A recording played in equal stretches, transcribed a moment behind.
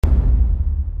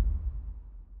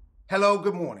Hello,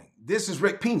 good morning. This is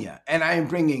Rick Pina, and I am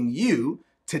bringing you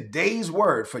today's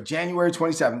word for January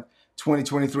 27th,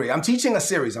 2023. I'm teaching a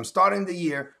series. I'm starting the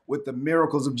year with the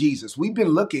miracles of Jesus. We've been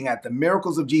looking at the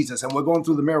miracles of Jesus, and we're going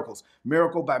through the miracles,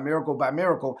 miracle by miracle by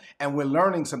miracle, and we're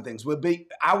learning some things.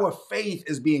 Our faith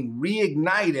is being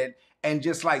reignited and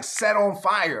just like set on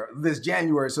fire this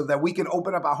January so that we can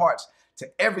open up our hearts to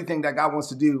everything that God wants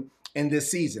to do in this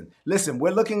season. Listen,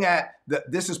 we're looking at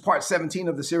this is part 17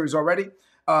 of the series already.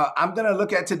 I'm going to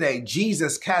look at today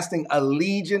Jesus casting a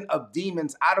legion of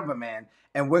demons out of a man,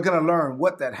 and we're going to learn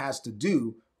what that has to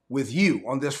do with you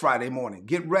on this Friday morning.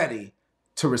 Get ready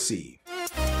to receive.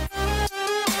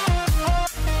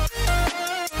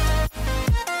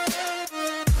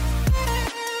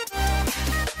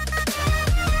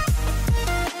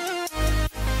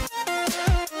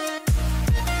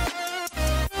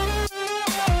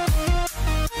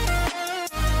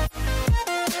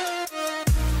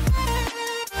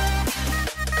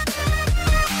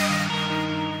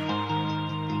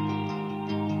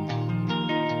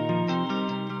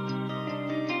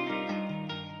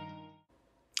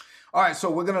 All right,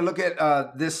 so we're going to look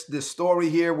at this story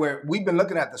here where we've been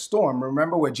looking at the storm.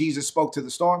 Remember where Jesus spoke to the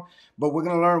storm? But we're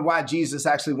going to learn why Jesus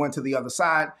actually went to the other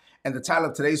side. And the title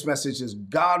of today's message is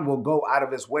God will go out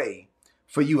of his way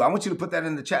for you. I want you to put that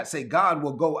in the chat. Say, God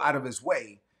will go out of his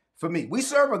way for me. We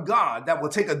serve a God that will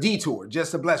take a detour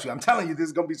just to bless you. I'm telling you, this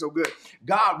is going to be so good.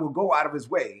 God will go out of his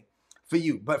way for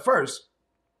you. But first,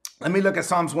 let me look at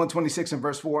Psalms 126 and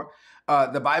verse 4.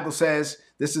 The Bible says,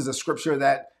 this is a scripture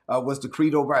that was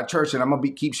decreed over our church, and I'm going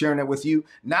to keep sharing it with you.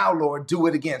 Now, Lord, do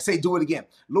it again. Say, do it again.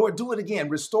 Lord, do it again.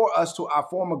 Restore us to our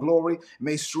former glory.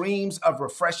 May streams of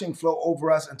refreshing flow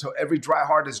over us until every dry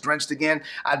heart is drenched again.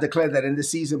 I declare that in this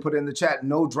season, put in the chat,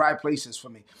 no dry places for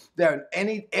me. There,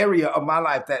 any area of my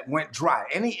life that went dry,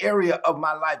 any area of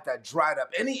my life that dried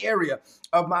up, any area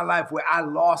of my life where I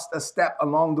lost a step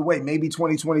along the way. Maybe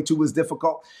 2022 was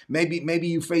difficult. Maybe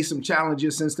you faced some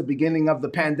challenges since the beginning of the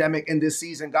pandemic. In this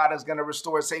season, God is going to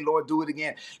restore. Say, Lord, do it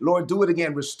again. Lord, do it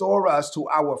again. Restore us to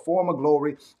our former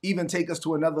glory. Even take us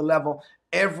to another level.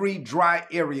 Every dry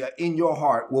area in your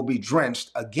heart will be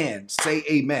drenched again. Say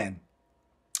amen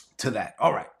to that.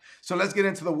 All right. So let's get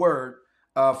into the word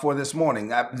for this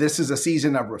morning. This is a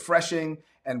season of refreshing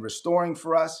and restoring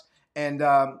for us. And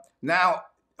now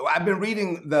I've been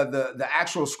reading the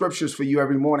actual scriptures for you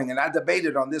every morning, and I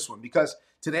debated on this one because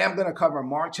today I'm going to cover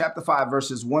Mark chapter 5,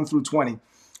 verses 1 through 20.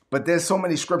 But there's so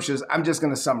many scriptures, I'm just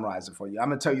going to summarize it for you. I'm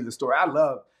going to tell you the story. I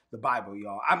love the Bible,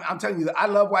 y'all. I'm telling you that I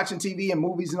love watching TV and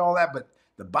movies and all that, but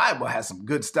the Bible has some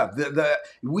good stuff.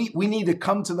 We need to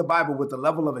come to the Bible with a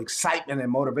level of excitement and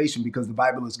motivation because the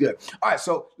Bible is good. All right,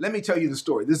 so let me tell you the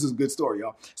story. This is a good story,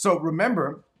 y'all. So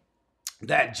remember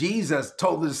that Jesus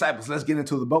told the disciples, let's get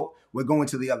into the boat. We're going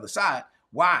to the other side.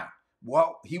 Why?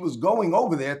 Well, he was going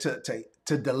over there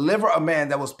to deliver a man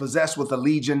that was possessed with a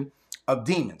legion of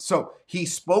demons. So he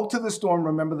spoke to the storm.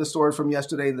 Remember the story from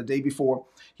yesterday and the day before.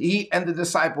 He and the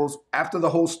disciples, after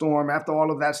the whole storm, after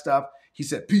all of that stuff, he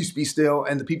said, peace, be still.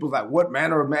 And the people were like, what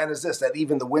manner of man is this that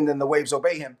even the wind and the waves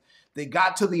obey him? They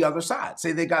got to the other side.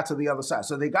 Say they got to the other side.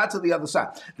 So they got to the other side.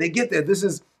 They get there.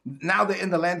 Now they're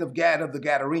in the land of Gad of the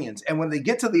Gadarenes. And when they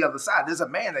get to the other side, there's a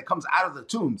man that comes out of the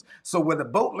tombs. So where the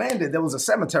boat landed, there was a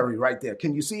cemetery right there.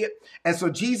 Can you see it? And so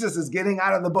Jesus is getting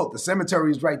out of the boat. The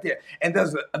cemetery is right there. And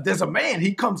there's a man.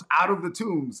 He comes out of the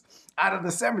tombs, out of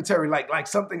the cemetery, like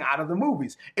something out of the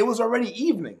movies. It was already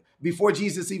evening before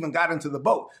Jesus even got into the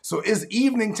boat. So it's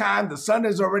evening time. The sun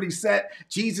is already set.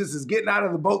 Jesus is getting out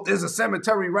of the boat. There's a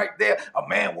cemetery right there. A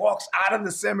man walks out of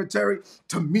the cemetery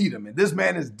to meet him. And this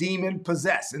man is demon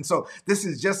possessed. And so this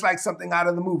is just like something out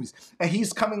of the movies. And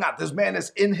he's coming out. This man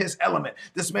is in his element.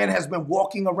 This man has been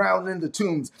walking around in the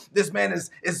tombs. This man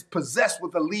is possessed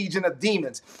with a legion of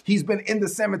demons. He's been in the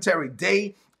cemetery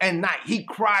day and night. He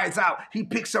cries out. He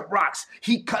picks up rocks.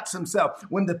 He cuts himself.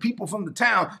 When the people from the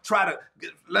town try to,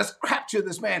 let's capture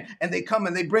this man, and they come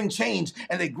and they bring chains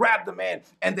and they grab the man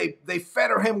and they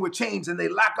fetter him with chains and they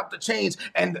lock up the chains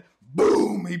and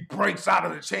boom, he breaks out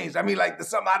of the chains. I mean, like the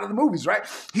something out of the movies, right?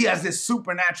 He has this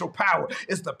supernatural power.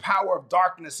 It's the power of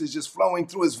darkness is just flowing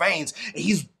through his veins.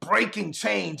 He's breaking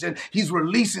chains and he's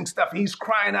releasing stuff. He's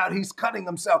crying out. He's cutting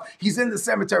himself. He's in the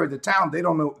cemetery, the town. They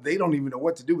don't know. They don't even know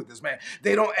what to do with this man.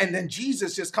 They don't. And then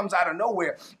Jesus just comes out of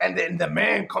nowhere. And then the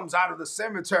man comes out of the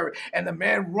cemetery and the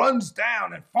man runs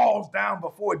down and falls down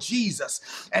before Jesus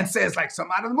and says, like some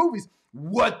out of the movies,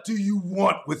 "What do you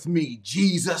want with me,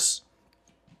 Jesus?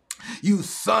 You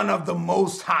son of the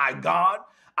Most High God,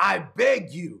 I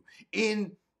beg you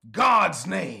in God's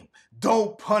name,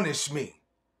 don't punish me."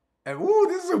 And ooh,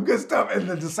 this is some good stuff. And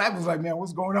the disciples like, man,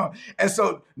 what's going on? And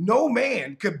so no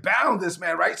man could bound this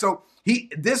man, right? So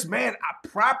this man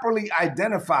properly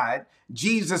identified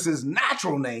Jesus's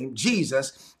natural name,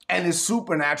 Jesus, and his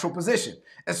supernatural position.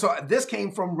 And so this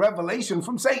came from revelation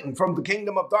from Satan, from the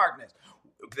kingdom of darkness.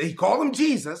 He called him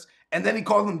Jesus, and then he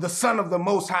called him the Son of the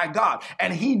Most High God.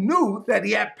 And he knew that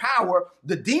he had power.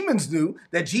 The demons knew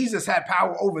that Jesus had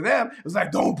power over them. It was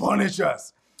like, don't punish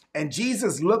us. And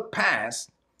Jesus looked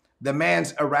past the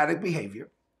man's erratic behavior.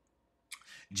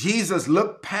 Jesus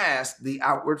looked past the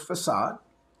outward facade.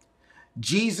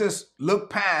 Jesus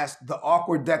looked past the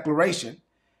awkward declaration.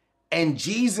 And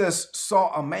Jesus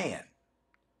saw a man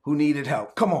who needed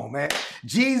help. Come on, man.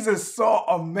 Jesus saw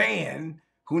a man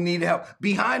who needed help.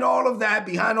 Behind all of that,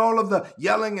 behind all of the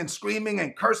yelling and screaming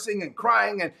and cursing and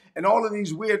crying and all of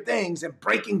these weird things and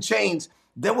breaking chains,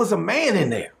 there was a man in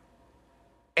there.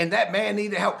 And that man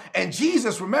needed help. And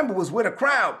Jesus, remember, was with a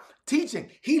crowd teaching.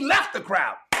 He left the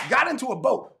crowd, got into a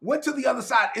boat, went to the other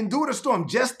side, endured a storm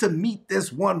just to meet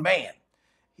this one man.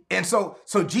 And so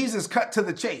Jesus cut to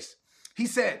the chase. He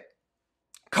said,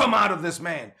 come out of this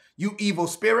man, you evil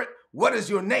spirit. What is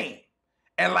your name?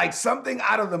 And like something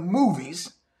out of the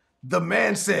movies, the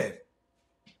man said,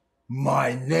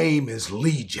 my name is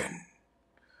Legion,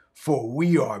 for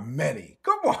we are many.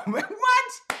 Come on, man.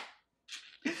 What?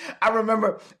 I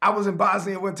remember I was in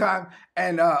Bosnia one time,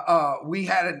 and we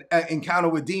had an encounter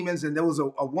with demons, and there was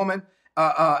a woman,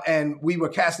 and we were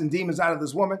casting demons out of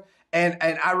this woman. And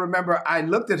I remember I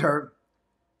looked at her,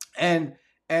 and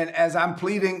as I'm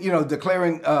pleading,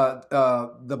 declaring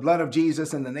the blood of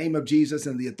Jesus and the name of Jesus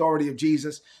and the authority of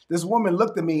Jesus, this woman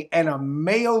looked at me, and a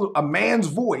man's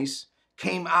voice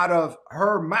came out of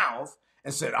her mouth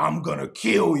and said, I'm going to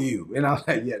kill you. And I was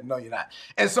like, yeah, no, you're not.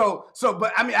 And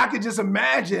but I mean, I could just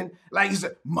imagine, like he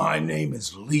said, my name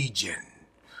is Legion,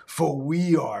 for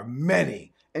we are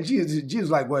many. And she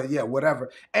was like, well, yeah, whatever.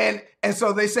 And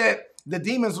so they said, the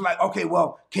demons were like, okay,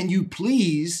 well, can you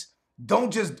please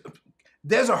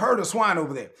there's a herd of swine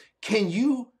over there. Can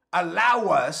you allow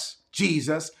us,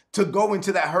 Jesus, to go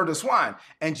into that herd of swine?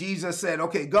 And Jesus said,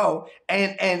 okay, go.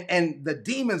 And the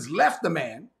demons left the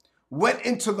man, went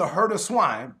into the herd of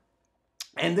swine,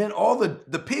 and then all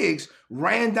the pigs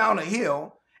ran down a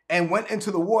hill and went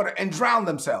into the water and drowned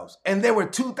themselves. And there were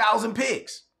 2,000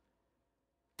 pigs.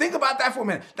 Think about that for a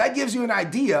minute. That gives you an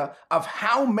idea of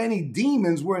how many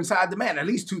demons were inside the man, at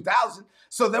least 2,000.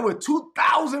 So there were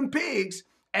 2,000 pigs,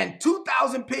 and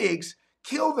 2,000 pigs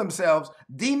killed themselves,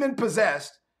 demon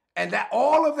possessed, and that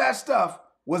all of that stuff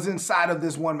was inside of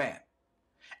this one man.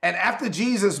 And after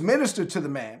Jesus ministered to the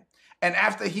man, and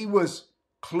after he was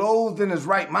clothed in his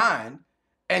right mind,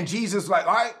 and Jesus like,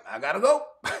 all right, I gotta go.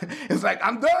 It's like,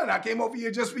 I'm done. I came over here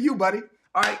just for you, buddy.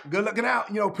 All right, good looking out,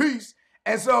 peace.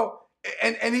 And so,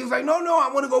 and he was like, no,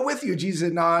 I want to go with you. Jesus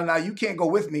said, no, you can't go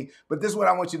with me, but this is what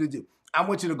I want you to do. I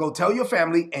want you to go tell your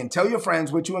family and tell your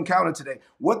friends what you encountered today,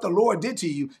 what the Lord did to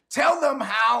you. Tell them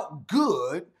how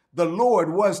good the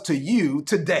Lord was to you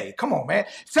today. Come on, man.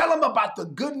 Tell them about the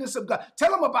goodness of God.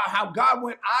 Tell them about how God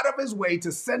went out of his way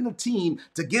to send a team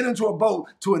to get into a boat,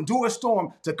 to endure a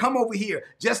storm, to come over here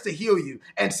just to heal you.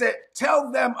 And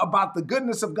tell them about the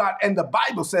goodness of God. And the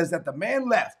Bible says that the man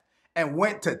left and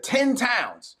went to 10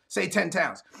 towns. Say 10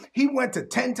 towns. He went to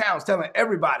 10 towns telling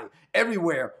everybody,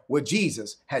 everywhere, what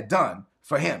Jesus had done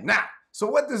for him. Now, so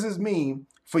what does this mean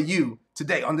for you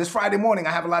today? On this Friday morning,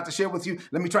 I have a lot to share with you.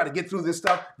 Let me try to get through this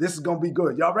stuff. This is going to be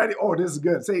good. Y'all ready? Oh, this is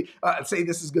good. Say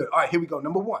this is good. All right, here we go.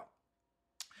 Number one,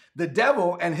 the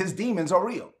devil and his demons are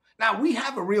real. Now, we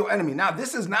have a real enemy. Now,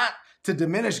 this is not to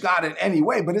diminish God in any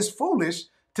way, but it's foolish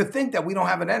to think that we don't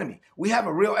have an enemy. We have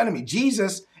a real enemy.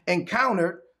 Jesus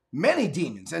encountered many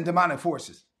demons and demonic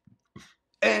forces.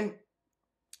 And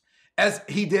as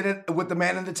he did it with the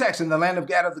man in the text in the land of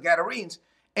Gad of the Gadarenes.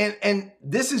 And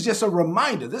this is just a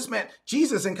reminder. This man,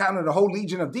 Jesus encountered a whole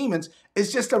legion of demons.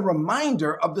 It's just a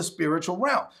reminder of the spiritual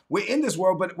realm. We're in this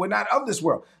world, but we're not of this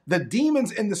world. The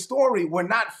demons in the story were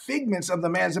not figments of the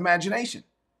man's imagination.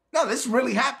 No, this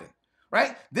really happened,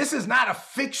 right? This is not a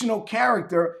fictional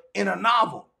character in a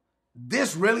novel.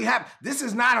 This really happened. This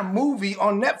is not a movie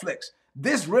on Netflix.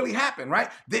 This really happened,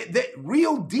 right? The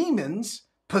real demons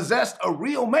possessed a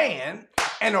real man,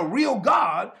 and a real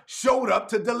God showed up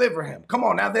to deliver him. Come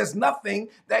on, now there's nothing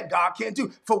that God can't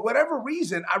do. For whatever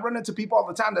reason, I run into people all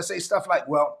the time that say stuff like,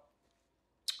 well,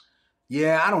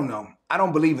 yeah, I don't know. I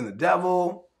don't believe in the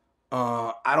devil.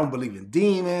 I don't believe in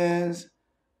demons.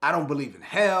 I don't believe in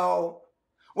hell.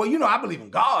 Well, I believe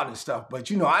in God and stuff,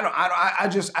 but I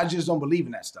just don't believe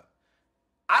in that stuff.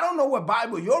 I don't know what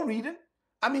Bible you're reading.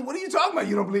 I mean, what are you talking about?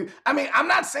 You don't believe? I mean, I'm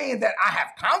not saying that I have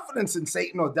confidence in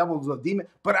Satan or devils or demons,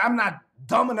 but I'm not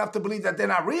dumb enough to believe that they're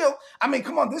not real. I mean,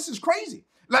 come on, this is crazy.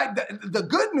 Like the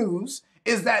good news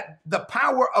is that the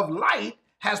power of light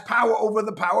has power over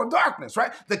the power of darkness,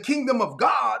 right? The kingdom of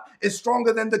God is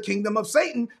stronger than the kingdom of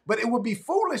Satan, but it would be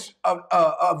foolish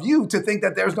of you to think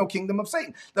that there's no kingdom of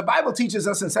Satan. The Bible teaches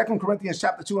us in 2 Corinthians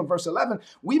chapter 2 and verse 11,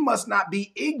 we must not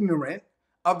be ignorant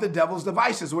of the devil's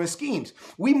devices or his schemes.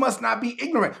 We must not be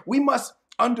ignorant. We must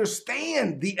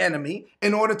understand the enemy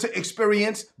in order to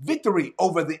experience victory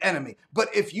over the enemy.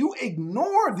 But if you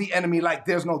ignore the enemy like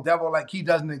there's no devil, like he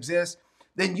doesn't exist,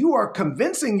 then you are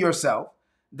convincing yourself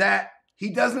that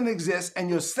he doesn't exist and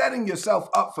you're setting yourself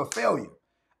up for failure.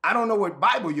 I don't know what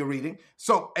Bible you're reading.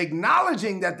 So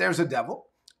acknowledging that there's a devil,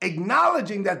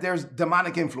 acknowledging that there's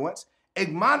demonic influence,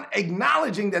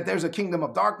 acknowledging that there's a kingdom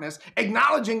of darkness,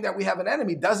 acknowledging that we have an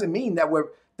enemy doesn't mean that we're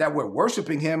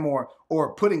worshiping him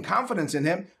or putting confidence in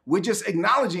him. We're just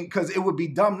acknowledging because it would be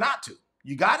dumb not to.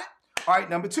 You got it? All right,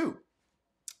 number 2.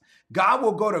 God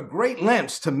will go to great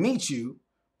lengths to meet you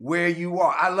where you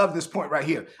are. I love this point right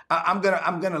here. I'm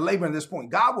gonna labor in this point.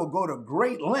 God will go to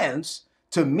great lengths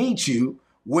to meet you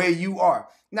where you are.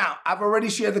 Now, I've already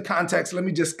shared the context. Let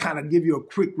me just kind of give you a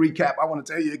quick recap. I want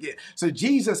to tell you again. So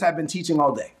Jesus had been teaching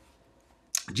all day.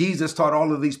 Jesus taught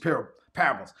all of these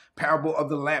parables. Parable of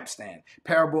the lampstand,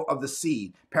 parable of the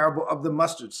seed, parable of the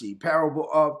mustard seed, parable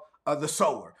of the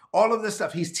sower. All of this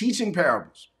stuff. He's teaching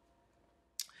parables.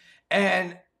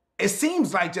 And it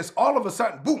seems like just all of a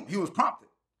sudden, boom, he was prompted.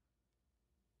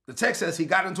 The text says he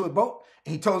got into a boat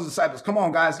and he told his disciples, come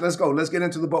on, guys, let's go. Let's get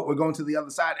into the boat. We're going to the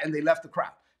other side. And they left the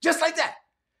crowd just like that.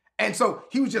 And so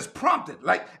he was just prompted.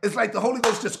 Like it's like the Holy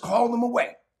Ghost just called them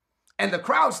away. And the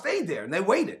crowd stayed there and they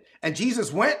waited. And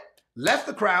Jesus went, left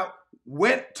the crowd,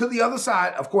 went to the other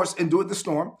side, of course, endured the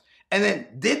storm, and then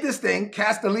did this thing,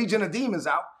 cast the legion of demons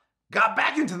out, got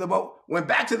back into the boat, went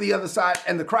back to the other side,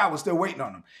 and the crowd was still waiting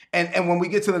on him. And when we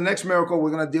get to the next miracle,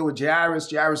 we're going to deal with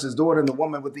Jairus' daughter, and the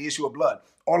woman with the issue of blood.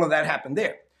 All of that happened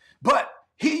there. But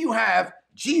here you have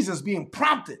Jesus being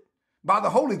prompted by the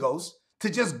Holy Ghost to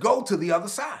just go to the other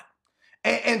side.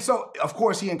 And so, of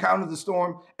course, he encountered the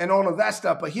storm and all of that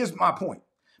stuff. But here's my point.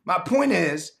 My point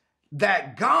is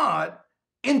that God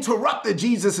interrupted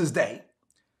Jesus's day.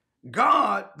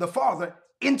 God, the Father,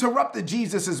 interrupted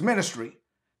Jesus's ministry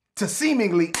to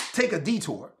seemingly take a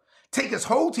detour, take his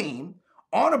whole team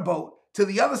on a boat to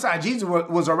the other side. Jesus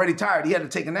was already tired. He had to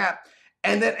take a nap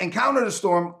and then encountered a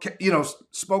storm,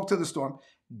 spoke to the storm,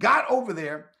 got over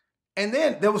there. And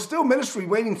then there was still ministry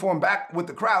waiting for him back with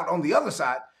the crowd on the other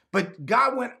side. But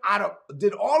God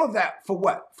did all of that for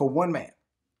what? For one man.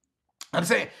 I'm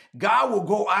saying God will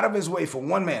go out of his way for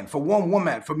one man, for one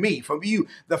woman, for me, for you.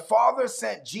 The Father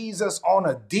sent Jesus on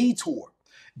a detour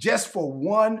just for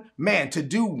one man to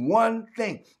do one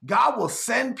thing. God will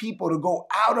send people to go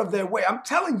out of their way. I'm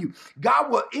telling you, God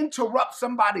will interrupt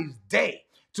somebody's day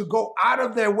to go out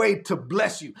of their way to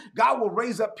bless you. God will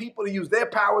raise up people to use their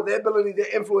power, their ability,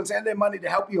 their influence, and their money to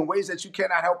help you in ways that you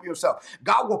cannot help yourself.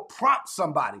 God will prompt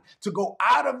somebody to go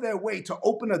out of their way to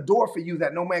open a door for you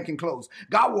that no man can close.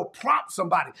 God will prompt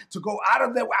somebody to go out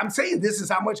of their way. I'm saying this is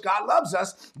how much God loves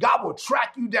us. God will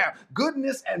track you down.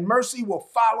 Goodness and mercy will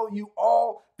follow you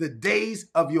all the days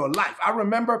of your life. I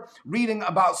remember reading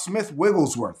about Smith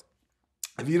Wigglesworth.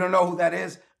 If you don't know who that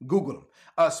is, Google him.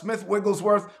 Smith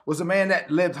Wigglesworth was a man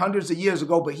that lived hundreds of years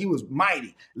ago, but he was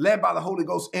mighty, led by the Holy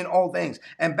Ghost in all things.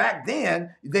 And back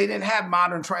then, they didn't have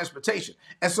modern transportation.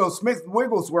 And so Smith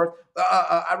Wigglesworth,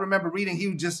 I remember reading,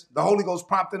 the Holy Ghost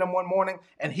prompted him one morning,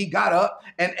 and he got up,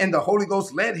 and the Holy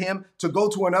Ghost led him to go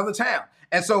to another town.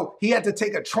 And so he had to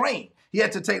take a train. He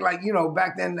had to take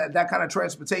back then, that kind of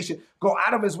transportation, go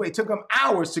out of his way. It took him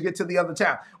hours to get to the other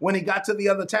town. When he got to the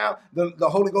other town, the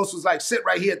Holy Ghost was like, sit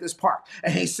right here at this park.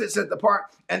 And he sits at the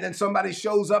park, and then somebody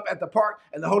shows up at the park,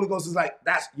 and the Holy Ghost is like,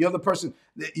 you're the person.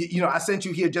 I sent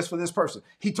you here just for this person.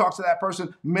 He talks to that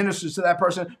person, ministers to that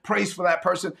person, prays for that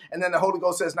person, and then the Holy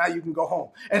Ghost says, now you can go home.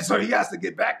 And so he has to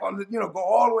get back on go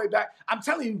all the way back. I'm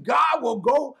telling you, God will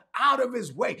go out of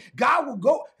his way. God will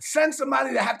go send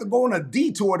somebody to have to go on a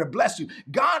detour to bless you.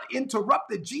 God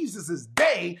interrupted Jesus's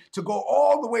day to go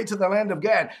all the way to the land of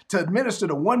Gad to minister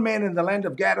to one man in the land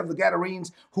of Gad of the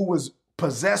Gadarenes who was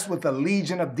possessed with a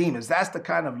legion of demons. That's the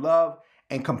kind of love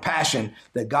and compassion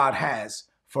that God has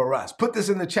for us. Put this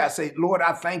in the chat. Say, Lord,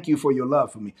 I thank you for your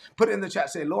love for me. Put it in the chat.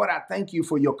 Say, Lord, I thank you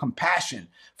for your compassion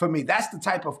for me. That's the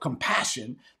type of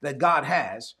compassion that God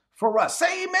has for us.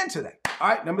 Say amen to that. All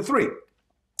right. Number 3,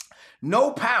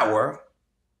 no power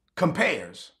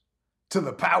compares to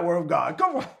the power of God.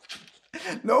 Come on.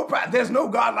 There's no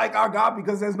God like our God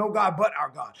because there's no God but our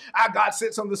God. Our God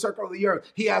sits on the circle of the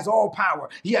earth. He has all power.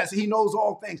 He knows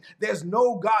all things. There's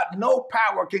no God, no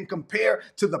power can compare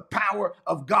to the power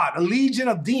of God. A legion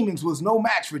of demons was no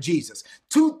match for Jesus.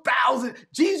 2,000,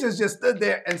 Jesus just stood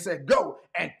there and said, go.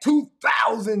 And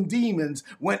 2,000 demons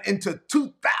went into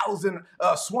 2,000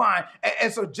 swine.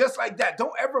 And so just like that,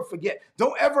 don't ever forget,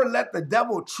 don't ever let the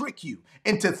devil trick you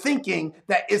into thinking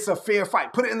that it's a fair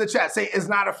fight. Put it in the chat. Say it's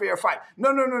not a fair fight.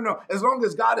 No. As long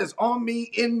as God is on me,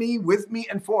 in me, with me,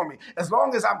 and for me, as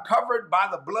long as I'm covered by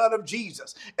the blood of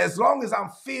Jesus, as long as I'm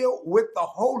filled with the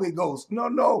Holy Ghost,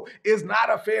 no, it's not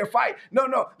a fair fight. No,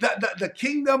 the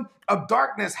kingdom of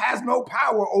darkness has no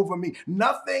power over me.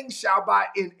 Nothing shall by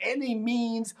in any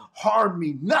means harm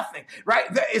me. Nothing, right?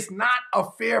 It's not a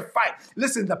fair fight.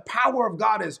 Listen, the power of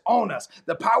God is on us.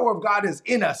 The power of God is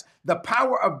in us. The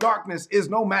power of darkness is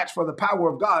no match for the power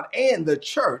of God, and the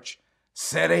church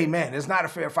said amen. It's not a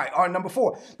fair fight. All right, number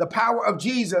 4, the power of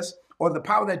Jesus, or the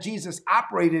power that Jesus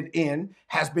operated in,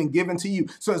 has been given to you.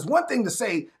 So it's one thing to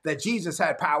say that Jesus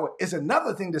had power. It's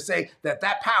another thing to say that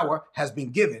that power has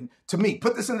been given to me.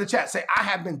 Put this in the chat. Say, I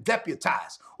have been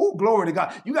deputized. Oh, glory to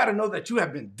God. You got to know that you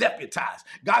have been deputized.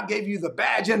 God gave you the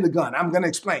badge and the gun. I'm going to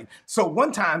explain. So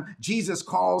one time, Jesus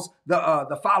calls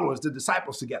the followers, the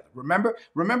disciples together.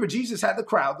 Remember, Jesus had the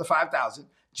crowd, the 5,000.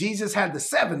 Jesus had the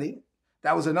 70.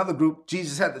 That was another group.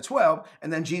 Jesus had the 12,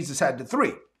 and then Jesus had the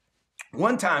 3.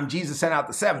 One time, Jesus sent out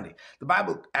the 70. The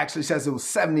Bible actually says it was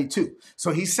 72. So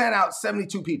he sent out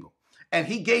 72 people, and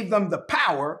he gave them the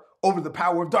power over the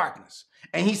power of darkness.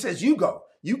 And he says, you go,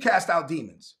 you cast out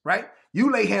demons, right?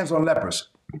 You lay hands on lepers.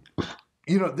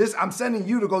 I'm sending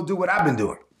you to go do what I've been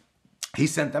doing. He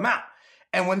sent them out.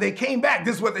 And when they came back,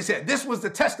 this is what they said. This was the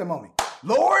testimony.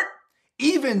 Lord,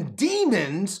 even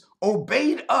demons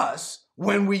obeyed us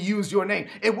when we used your name.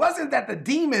 It wasn't that the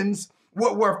demons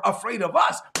were afraid of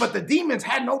us, but the demons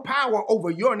had no power over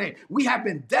your name. We have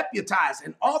been deputized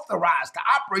and authorized to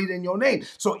operate in your name.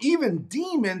 So even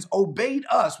demons obeyed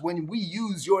us when we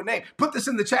use your name. Put this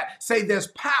in the chat. Say there's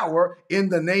power in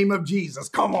the name of Jesus.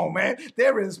 Come on, man.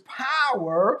 There is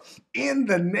power in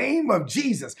the name of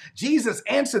Jesus. Jesus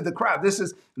answered the crowd. This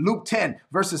is Luke 10,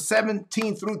 verses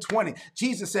 17 through 20.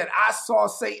 Jesus said, I saw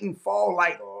Satan fall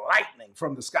like lightning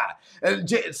from the sky.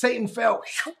 Satan fell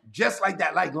just like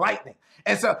that, like lightning.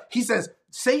 And so he says,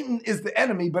 Satan is the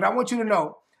enemy, but I want you to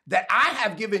know that I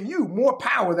have given you more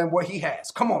power than what he has.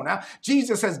 Come on now.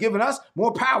 Jesus has given us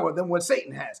more power than what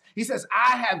Satan has. He says,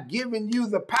 I have given you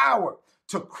the power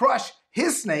to crush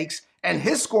his snakes and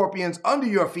his scorpions under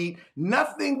your feet.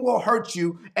 Nothing will hurt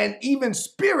you, and even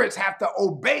spirits have to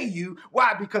obey you.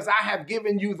 Why? Because I have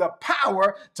given you the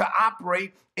power to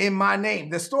operate in my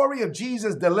name. The story of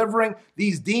Jesus delivering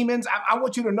these demons, I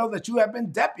want you to know that you have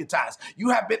been deputized. You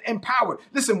have been empowered.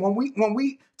 Listen, when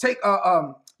we take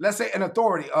let's say an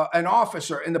authority, an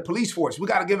officer in the police force, we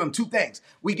got to give them 2 things.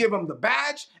 We give them the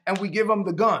badge and we give them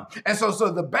the gun. And so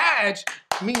the badge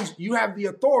means you have the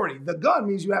authority. The gun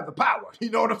means you have the power.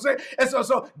 You know what I'm saying? And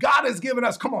so God has given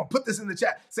us, come on, put this in the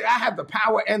chat. Say, I have the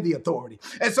power and the authority.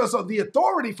 And so the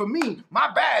authority for me,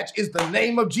 my badge is the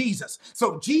name of Jesus.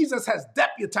 So Jesus has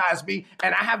deputized me,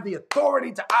 and I have the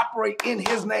authority to operate in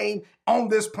his name on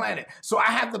this planet. So I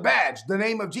have the badge, the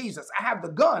name of Jesus. I have the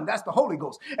gun, that's the Holy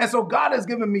Ghost. And so God has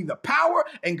given me the power,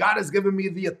 and God has given me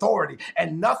the authority,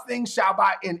 and nothing shall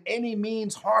by in any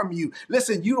means harm you.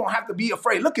 Listen, you don't have to be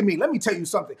afraid. Look at me. Let me tell you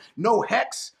something. No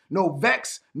hex, no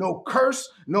vex, no curse,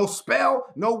 no spell,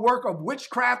 no work of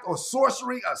witchcraft or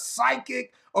sorcery or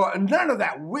psychic or none of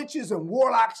that. Witches and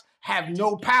warlocks have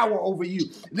no power over you.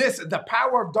 Listen, the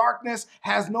power of darkness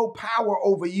has no power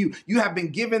over you. You have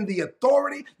been given the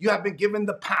authority. You have been given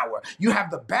the power. You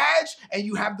have the badge and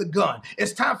you have the gun.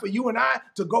 It's time for you and I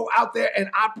to go out there and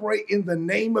operate in the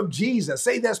name of Jesus.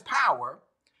 Say there's power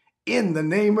in the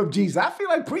name of Jesus. I feel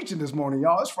like preaching this morning,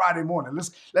 y'all. It's Friday morning.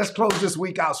 Let's close this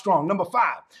week out strong. Number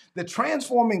 5, the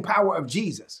transforming power of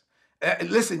Jesus.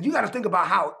 Listen, you got to think about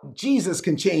how Jesus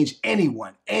can change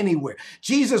anyone, anywhere.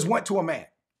 Jesus went to a man.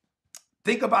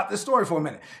 Think about this story for a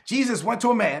minute. Jesus went to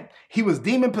a man. He was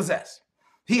demon possessed.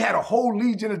 He had a whole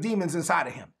legion of demons inside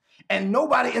of him. And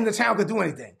nobody in the town could do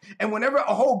anything. And whenever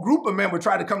a whole group of men would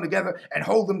try to come together and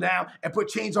hold them down and put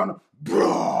chains on them,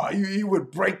 bro, he would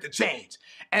break the chains.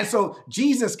 And so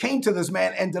Jesus came to this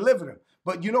man and delivered him.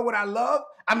 But you know what I love?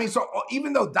 I mean, so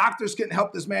even though doctors couldn't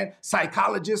help this man,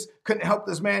 psychologists couldn't help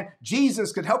this man,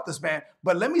 Jesus could help this man.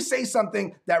 But let me say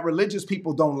something that religious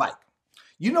people don't like.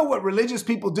 You know what religious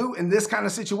people do in this kind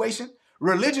of situation?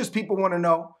 Religious people want to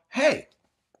know, hey,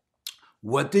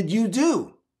 what did you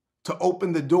do to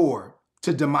open the door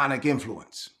to demonic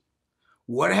influence?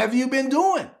 What have you been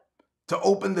doing to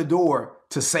open the door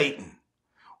to Satan?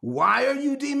 Why are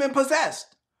you demon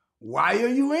possessed? Why are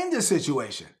you in this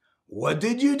situation? What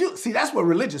did you do? See, that's what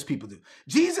religious people do.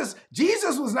 Jesus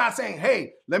was not saying,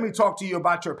 hey, let me talk to you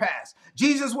about your past.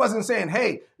 Jesus wasn't saying,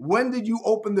 hey, when did you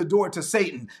open the door to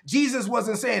Satan? Jesus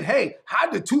wasn't saying, hey,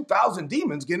 how did 2,000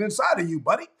 demons get inside of you,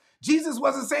 buddy? Jesus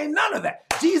wasn't saying none of that.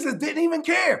 Jesus didn't even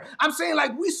care. I'm saying,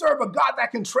 like, we serve a God that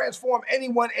can transform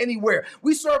anyone, anywhere.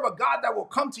 We serve a God that will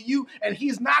come to you and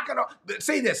he's not going to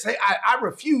say this. Say, I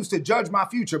refuse to judge my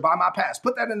future by my past.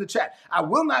 Put that in the chat. I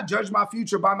will not judge my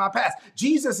future by my past.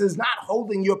 Jesus is not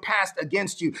holding your past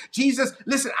against you. Jesus,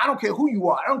 listen, I don't care who you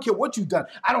are. I don't care what you've done.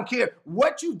 I don't care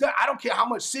what you've done. I don't care how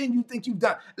much sin you think you've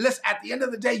done. Listen, at the end of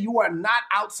the day, you are not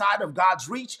outside of God's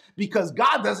reach because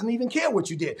God doesn't even care what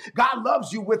you did. God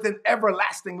loves you with an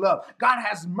everlasting love. God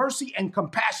has mercy and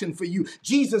compassion for you.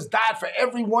 Jesus died for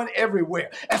everyone,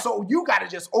 everywhere. And so you got to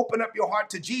just open up your heart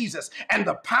to Jesus and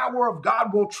the power of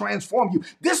God will transform you.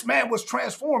 This man was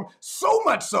transformed so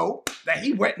much so that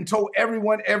he went and told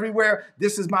everyone, everywhere.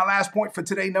 This is my last point for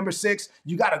today, number 6.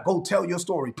 You got to go tell your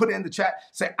story. Put it in the chat.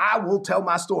 Say, I will tell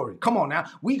my story. Come on now.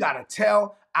 We got to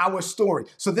tell our story.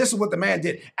 So this is what the man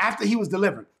did after he was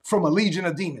delivered from a legion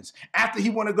of demons, after he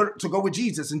wanted to go with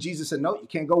Jesus. And Jesus said, no, you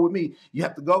can't go with me. You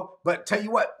have to go. But tell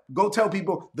you what, go tell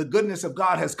people the goodness of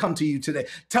God has come to you today.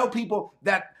 Tell people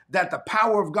that the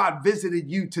power of God visited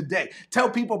you today. Tell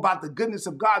people about the goodness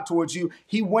of God towards you.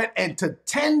 He went into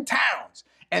 10 towns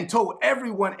and told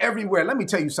everyone everywhere. Let me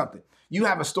tell you something. You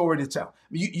have a story to tell.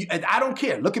 And I don't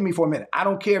care. Look at me for a minute. I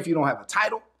don't care if you don't have a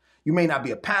title. You may not be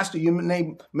a pastor. You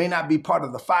may not be part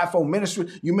of the fivefold ministry.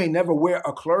 You may never wear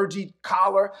a clergy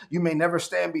collar. You may never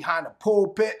stand behind a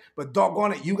pulpit, but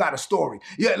doggone it, you got a story.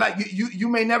 Yeah, like you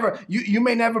may never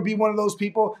be one of those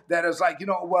people that is like,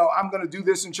 well, I'm going to do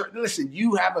this in church. Listen,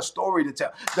 you have a story to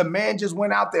tell. The man just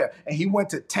went out there and he went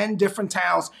to 10 different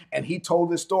towns and he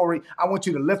told this story. I want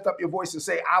you to lift up your voice and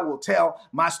say, I will tell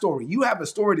my story. You have a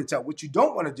story to tell. What you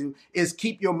don't want to do is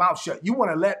keep your mouth shut. You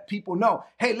want to let people know,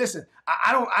 hey, listen,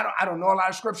 I don't know a lot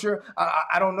of scripture.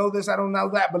 I don't know this. I don't know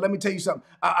that. But let me tell you something.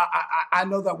 I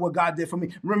know that what God did for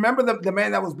me. Remember the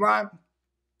man that was blind?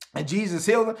 And Jesus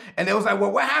healed him. And they was like,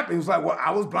 well, what happened? He was like, well,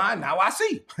 I was blind. Now I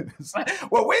see. It's like,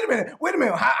 well, wait a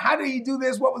minute. How did he do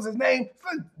this? What was his name?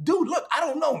 Like, dude, look, I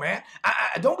don't know, man.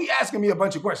 I don't be asking me a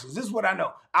bunch of questions. This is what I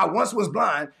know. I once was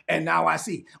blind and now I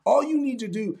see. All you need to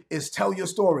do is tell your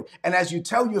story. And as you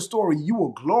tell your story, you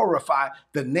will glorify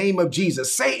the name of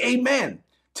Jesus. Say amen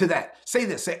to that. Say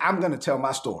this. Say, I'm going to tell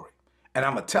my story and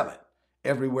I'm going to tell it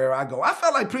everywhere I go. I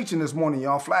felt like preaching this morning,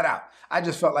 y'all, flat out. I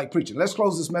just felt like preaching. Let's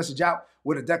close this message out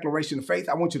with a declaration of faith.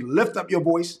 I want you to lift up your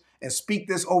voice and speak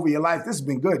this over your life. This has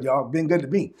been good, y'all. Been good to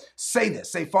me. Say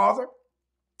this. Say, Father,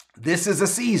 this is a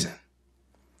season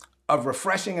of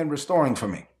refreshing and restoring for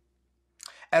me.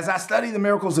 As I study the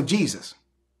miracles of Jesus,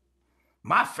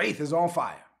 my faith is on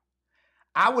fire.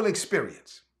 I will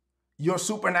experience your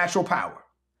supernatural power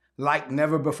like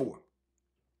never before.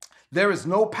 There is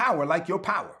no power like your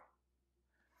power.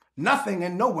 Nothing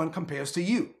and no one compares to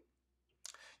you.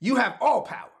 You have all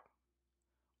power,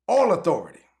 all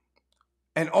authority,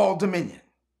 and all dominion.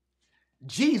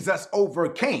 Jesus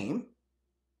overcame.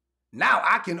 Now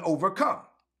I can overcome.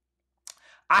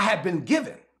 I have been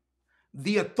given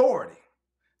the authority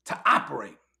to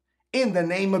operate in the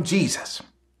name of Jesus.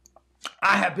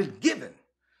 I have been given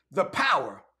the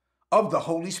power of the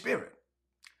Holy Spirit.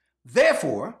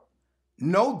 Therefore,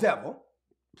 no devil,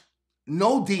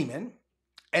 no demon,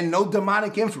 and no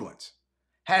demonic influence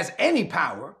has any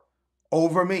power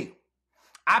over me.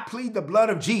 I plead the blood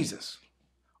of Jesus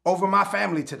over my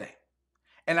family today.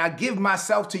 And I give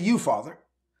myself to you, Father,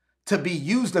 to be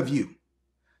used of you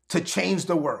to change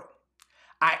the world.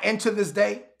 I enter this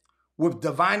day with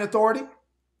divine authority,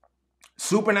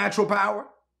 supernatural power,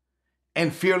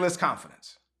 and fearless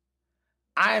confidence.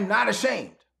 I am not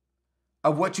ashamed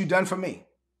of what you've done for me.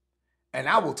 And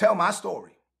I will tell my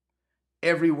story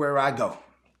everywhere I go.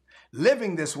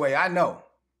 Living this way, I know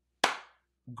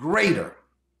greater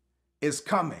is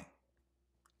coming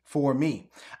for me.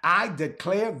 I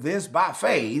declare this by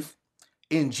faith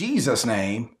in Jesus'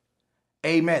 name.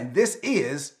 Amen. This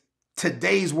is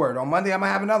today's word. On Monday, I'm going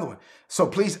to have another one. So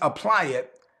please apply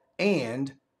it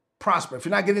and prosper. If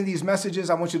you're not getting these messages,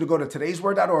 I want you to go to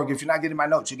today'sword.org. If you're not getting my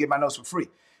notes, you get my notes for free.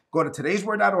 Go to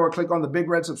today'sword.org, click on the big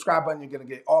red subscribe button. You're going to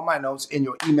get all my notes in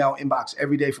your email inbox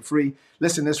every day for free.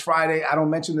 Listen, this Friday, I don't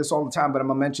mention this all the time, but I'm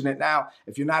going to mention it now.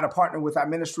 If you're not a partner with our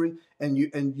ministry and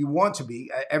you want to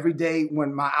be, every day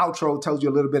when my outro tells you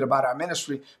a little bit about our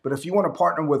ministry, but if you want to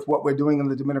partner with what we're doing in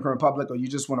the Dominican Republic, or you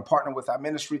just want to partner with our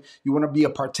ministry, you want to be a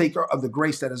partaker of the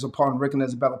grace that is upon Rick and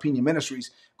Isabella Pina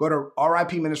Ministries, go to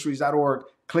ripministries.org,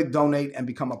 click donate, and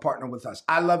become a partner with us.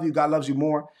 I love you. God loves you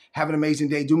more. Have an amazing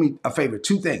day. Do me a favor,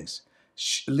 2 things.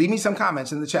 Leave me some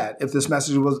comments in the chat if this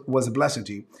message was a blessing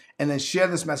to you, and then share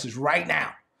this message right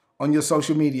now on your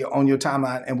social media, on your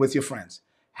timeline, and with your friends.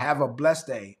 Have a blessed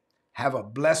day. Have a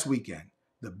blessed weekend.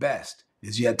 The best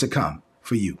is yet to come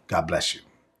for you. God bless you.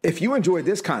 If you enjoyed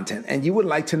this content and you would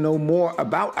like to know more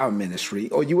about our ministry,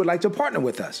 or you would like to partner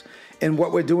with us in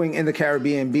what we're doing in the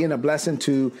Caribbean, being a blessing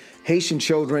to Haitian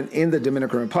children in the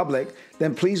Dominican Republic,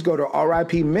 then please go to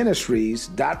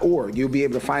ripministries.org. You'll be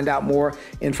able to find out more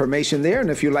information there. And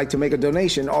if you'd like to make a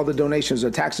donation, all the donations are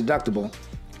tax deductible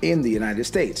in the United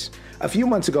States. A few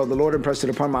months ago, the Lord impressed it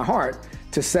upon my heart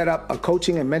to set up a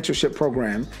coaching and mentorship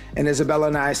program, and Isabella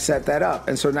and I set that up.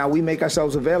 And so now we make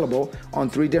ourselves available on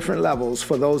 3 different levels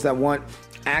for those that want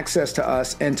access to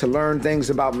us and to learn things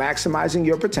about maximizing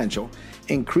your potential,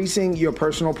 increasing your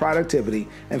personal productivity,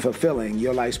 and fulfilling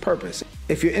your life's purpose.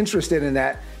 If you're interested in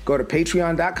that, go to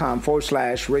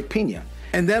patreon.com/Rick Pina.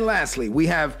 And then lastly, we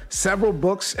have several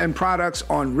books and products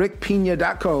on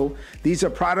rickpina.co. These are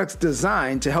products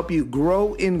designed to help you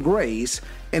grow in grace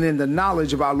and in the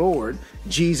knowledge of our Lord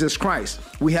Jesus Christ.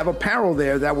 We have apparel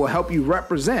there that will help you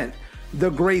represent the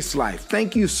grace life.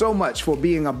 Thank you so much for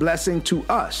being a blessing to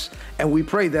us, and we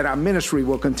pray that our ministry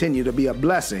will continue to be a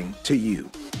blessing to you.